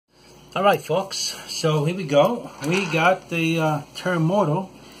Alright folks, so here we go. We got the terremotto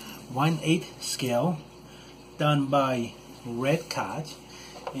 1/8 scale done by Redcat,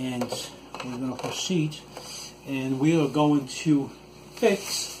 and we're going to proceed, and we are going to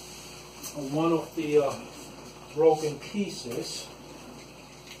fix one of the broken pieces.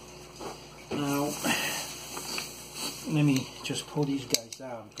 Now let me just pull these guys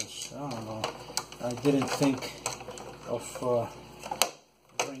out because I don't know, I didn't think of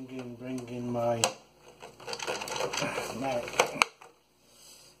bringing my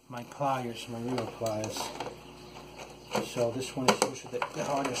pliers, my real pliers. So this one is usually the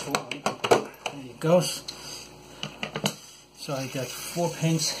hardest one. There it goes. So I got 4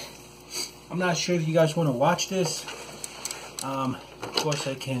 pins. I'm not sure if you guys want to watch this. Of course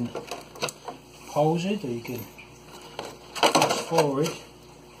I can pause it, or you can fast forward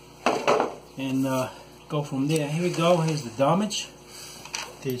and go from there. Here we go. Here's the damage.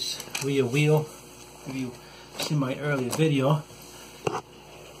 This rear wheel, if you see my earlier video,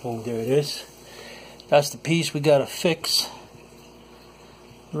 oh, there it is. That's the piece we gotta fix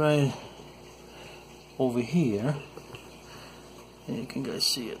right over here, and you can guys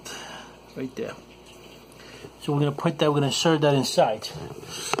see it right there. So we're gonna insert that inside.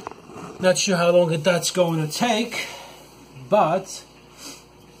 Not sure how long that's going to take, but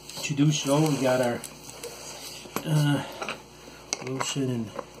to do so we got our loosen and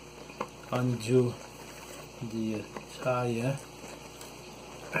undo the tire.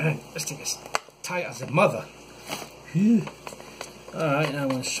 This thing is tight as a mother. Alright, that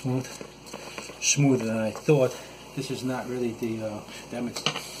one's smoother than I thought. This is not really the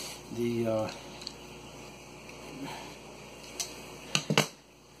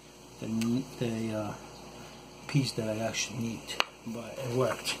piece that I actually need, but it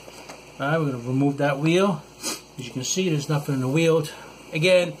worked. Alright, we're going to remove that wheel. As you can see, there's nothing in the wheel.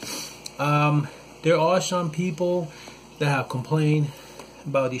 Again, there are some people that have complained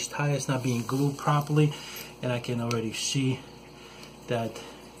about these tires not being glued properly, and I can already see that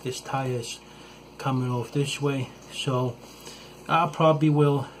this tire is coming off this way. So I probably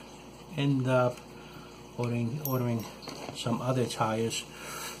will end up ordering some other tires,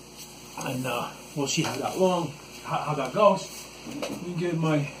 and we'll see how that goes. Let me get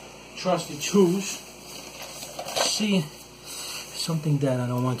my trusty tools. See, something that I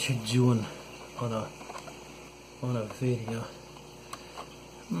don't want you doing on a video.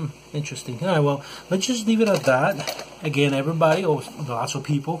 Interesting. Alright, well, let's just leave it at that. Again, everybody, or lots of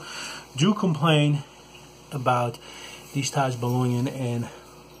people, do complain about these tires ballooning and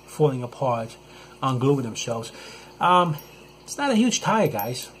falling apart, ungluing themselves. It's not a huge tire,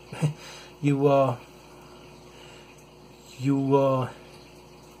 guys.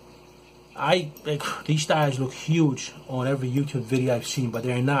 These tires look huge on every YouTube video I've seen, but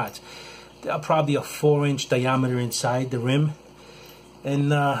they're not. They're probably a 4-inch diameter inside the rim,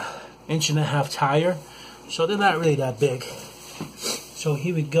 and 1.5 inch tire, so they're not really that big. So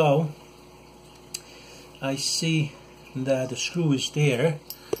here we go. I see that the screw is there.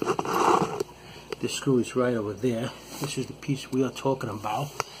 The screw is right over there. This is the piece we are talking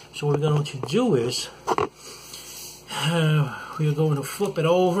about. So what we're going to do is we're going to flip it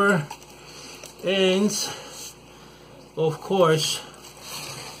over, and of course,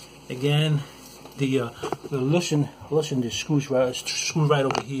 again, the loosen the screws right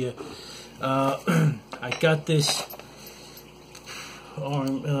over here. I got this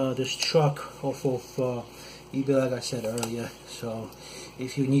this truck off of eBay, like I said earlier. So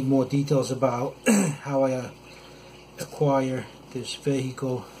if you need more details about how I acquire this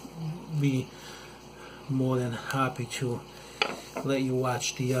vehicle, be more than happy to let you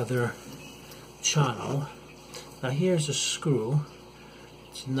watch the other channel. Now here's a screw.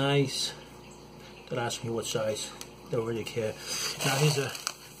 It's nice. Don't ask me what size. Don't really care. Now here's a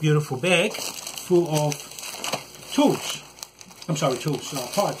beautiful bag full of tools. I'm sorry,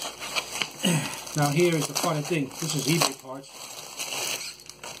 parts. Now here is the funny thing. This is eBay parts.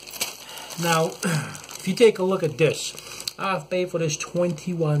 Now, if you take a look at this, I've paid for this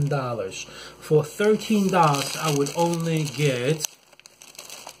 $21. For $13, I would only get.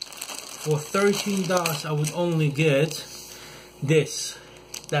 For $13, I would only get this.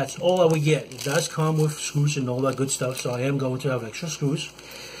 That's all I would get. It does come with screws and all that good stuff, so I am going to have extra screws.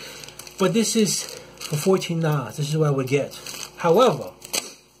 But this is for $14. This is what I would get. However,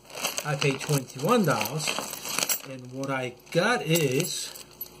 I paid $21, and what I got is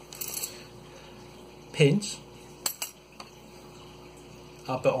pins,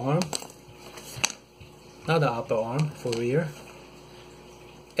 upper arm, another upper arm for rear,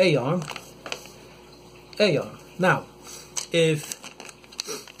 A-arm, A-arm. Now, if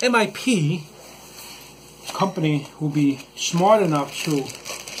MIP company will be smart enough to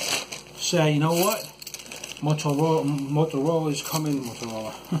say, you know what, Motorola is coming,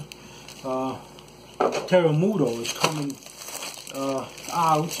 terremotto is coming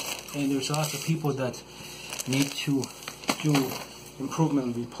out, and there's lots of people that need to do improvement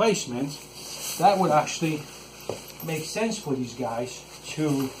and replacement. That would actually make sense for these guys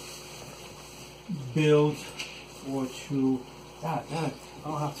to build or to... I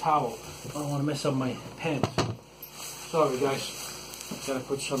don't have a towel. I don't want to mess up my pants. Sorry guys. Gotta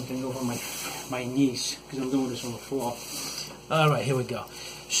put something over my knees because I'm doing this on the floor. Alright, here we go.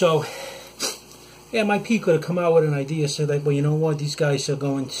 So, yeah, my P could have come out with an idea, said like, well, you know what, these guys are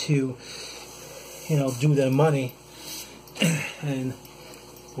going to, you know, do their money and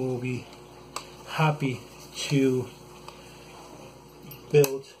we'll be happy to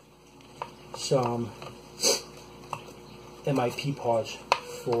build some MIP parts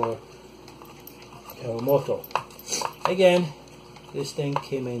for terremotto. Again, this thing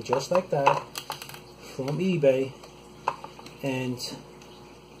came in just like that from eBay, and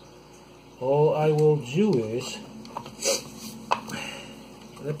all I will do is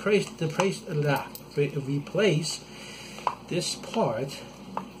replace this part,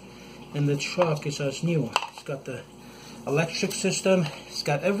 and the truck is as new. It's got the electric system, it's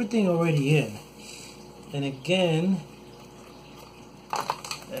got everything already in, and again,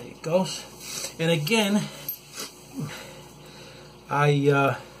 there it goes. And again,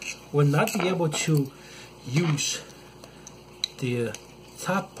 I will not be able to use the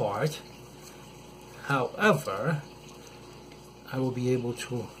top part. However, I will be able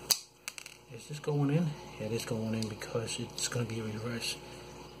to... Is this going in? Yeah, it is going in because it's going to be reversed.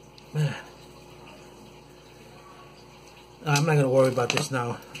 Man. I'm not going to worry about this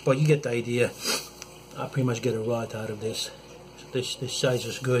now, but you get the idea. I'll pretty much get a rod out of this. This size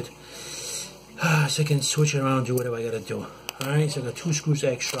is good. So I can switch it around, do whatever I got to do. Alright, so I got 2 screws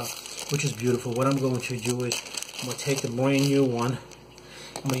extra, which is beautiful. What I'm going to do is, I'm going to take the brand new one.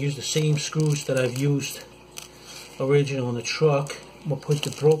 I'm going to use the same screws that I've used originally on the truck. I'm going to put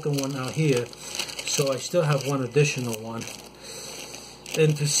the broken one out here, so I still have one additional one.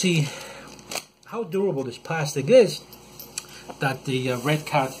 And to see how durable this plastic is, that the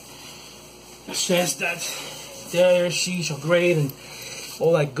Redcat says that their seats are great and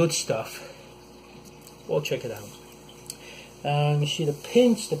all that good stuff. We'll check it out. You see the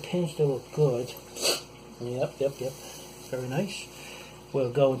pins they look good. Yep. Very nice. We're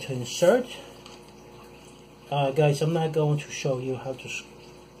going to insert. Guys, I'm not going to show you how to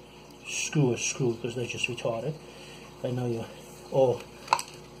screw a screw because they're just retarded. I know you all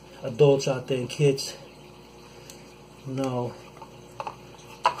adults out there and kids know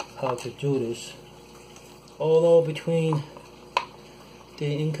how to do this. Although between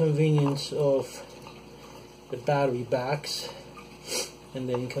the inconvenience of the battery backs and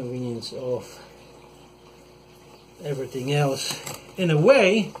the inconvenience of everything else, in a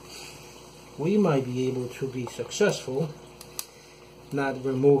way we might be able to be successful, not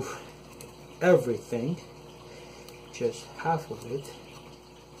remove everything, just half of it,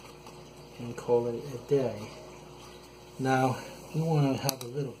 and call it a day. Now we want to have a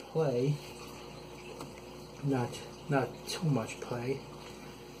little play, not too much play.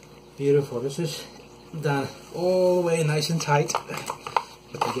 Beautiful. This is done all the way nice and tight.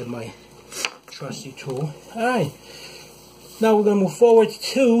 Let me get my trusty tool. Alright, now we're going to move forward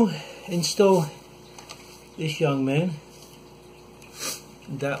to install this young man.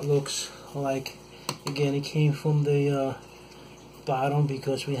 That looks like, again, it came from the bottom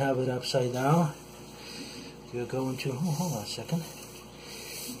because we have it upside down. We're going to, oh, hold on a second.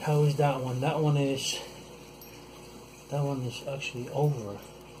 How is that one? That one is actually over.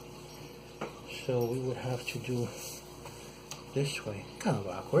 So we would have to do this way. Kind of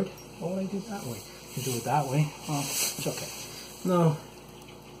awkward. Why would I do it that way? You do it that way. Well, it's okay. No,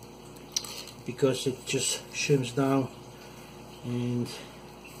 because it just shims down and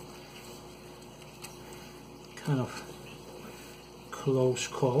kind of close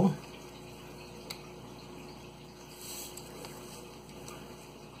call.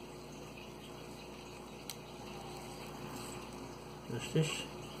 Just this.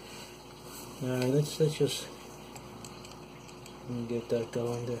 Alright, let's just get that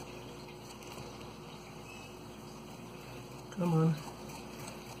going there. Come on.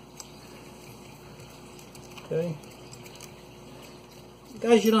 Okay.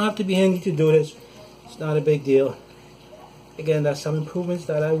 Guys, you don't have to be handy to do this. It's not a big deal. Again, that's some improvements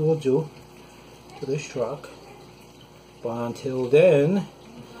that I will do to this truck. But until then,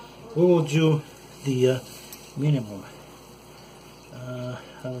 we will do the minimum. How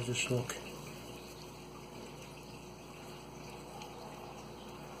does this look?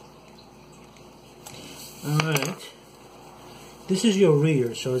 Alright. This is your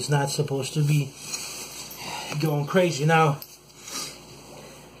rear, so it's not supposed to be going crazy. Now,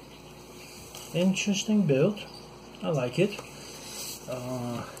 interesting build. I like it.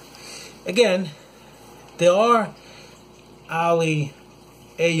 Again, there are alley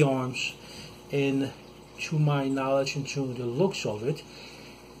A-arms in, to my knowledge and to the looks of it.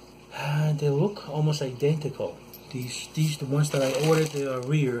 They look almost identical. These the ones that I ordered, they are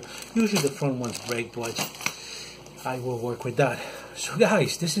rear. Usually the front ones break, but I will work with that. So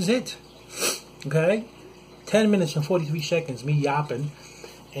guys, this is it. Okay? 10 minutes and 43 seconds, me yapping,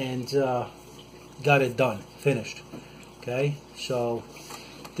 and got it done. Finished. Okay? So,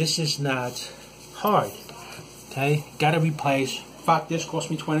 this is not hard. Okay? Gotta replace. Fuck, this cost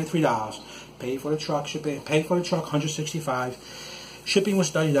me $23. Pay for the truck, shipping. Pay for the truck, $165. Shipping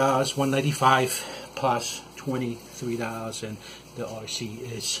was $30, $195 plus $23, and the RC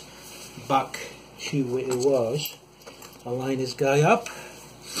is back to where it was. I'll line this guy up.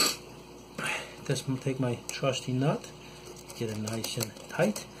 Just take my trusty nut, get it nice and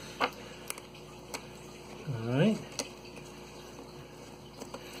tight. Alright.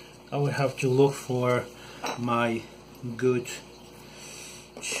 I would have to look for my good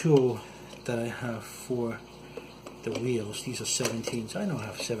tool that I have for the wheels. These are 17s. I know I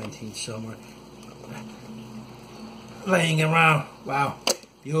have 17s somewhere laying around. Wow,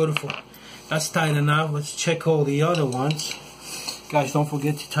 beautiful. That's tight enough. Let's check all the other ones. Guys, don't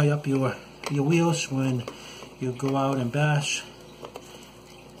forget to tie up your wheels when you go out and bash.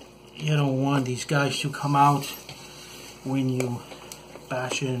 You don't want these guys to come out when you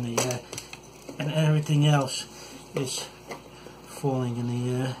bash it in the air, and everything else is falling in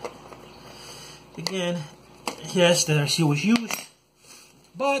the air. Again, yes, the RC was used,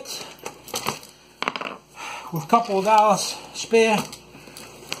 but with a couple of dollars spare,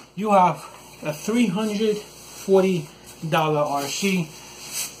 you have a $340 RC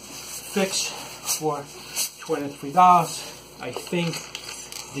fix for $23. I think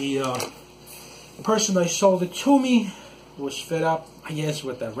the person that sold it to me was fed up, I guess,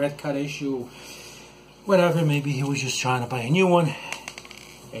 with the Redcat issue. Whatever, maybe he was just trying to buy a new one,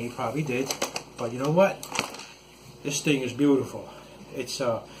 and he probably did. But you know what? This thing is beautiful. It's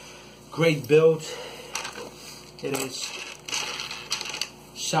a great build. It is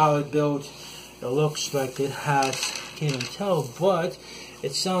solid build. It looks like it has, can't even tell, but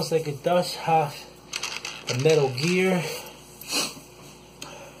it sounds like it does have a metal gear.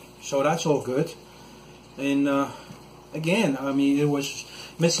 So that's all good. And again, I mean, it was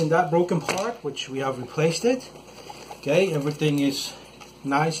missing that broken part, which we have replaced it. Okay, everything is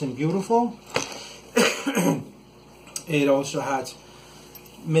nice and beautiful. It also had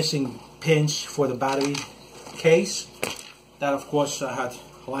missing pins for the battery case. That, of course, I had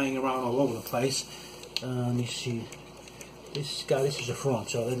lying around all over the place. Let me see. This is the front,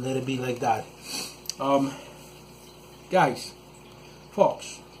 so let it be like that. Guys,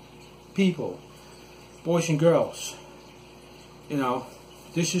 folks, people, boys and girls, you know,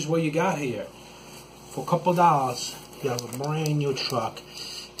 this is what you got here. For a couple dollars, you have a brand new truck.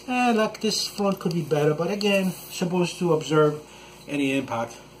 And look, this front could be better, but again, supposed to observe any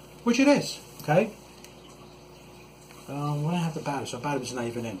impact, which it is, okay? When I have the batteries, so the battery's not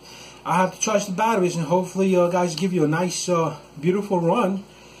even in. I have to charge the batteries, and hopefully guys give you a nice, beautiful run,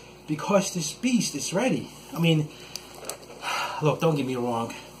 because this beast is ready. I mean, look, don't get me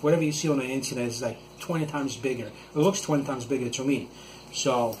wrong. Whatever you see on the internet is like 20 times bigger. It looks 20 times bigger to me.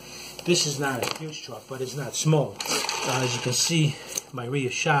 So, this is not a huge truck, but it's not small. As you can see, my rear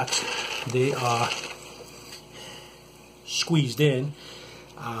shocks, they are squeezed in.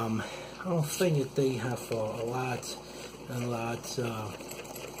 I don't think that they have a lot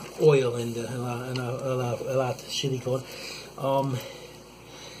oil in there, a lot of silicone.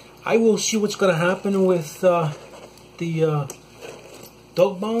 I will see what's going to happen with the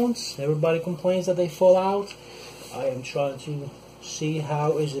dog bones. Everybody complains that they fall out. I am trying to see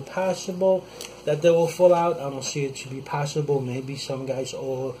how is it possible that they will fall out. I don't see it to be possible. Maybe some guys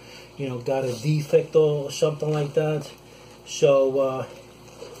all, you know, got a defect or something like that. So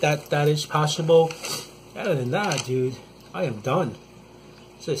that is possible. Other than that, dude, I am done.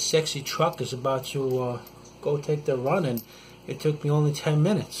 This sexy truck is about to go take the run, and it took me only 10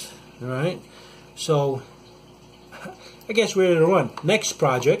 minutes. All right, so I guess we're ready to run. Next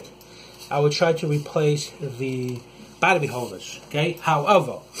project, I will try to replace the battery holders. Okay.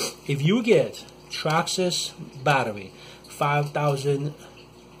 However, if you get Traxxas battery, 5,000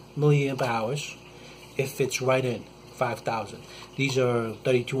 milliamp hours, it fits right in 5,000. These are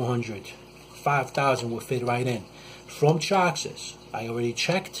 3,200. 5,000 will fit right in. From Traxxas, I already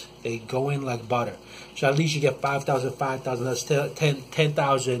checked. They go in like butter. So at least you get 5,000, 5,000. That's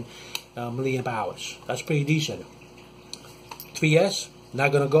 10,000 milliamp hours. That's pretty decent. 3S,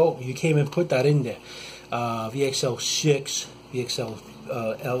 not gonna go. You can't even put that in there. VXL 6, VXL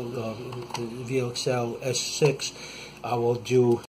VXL S6. I will do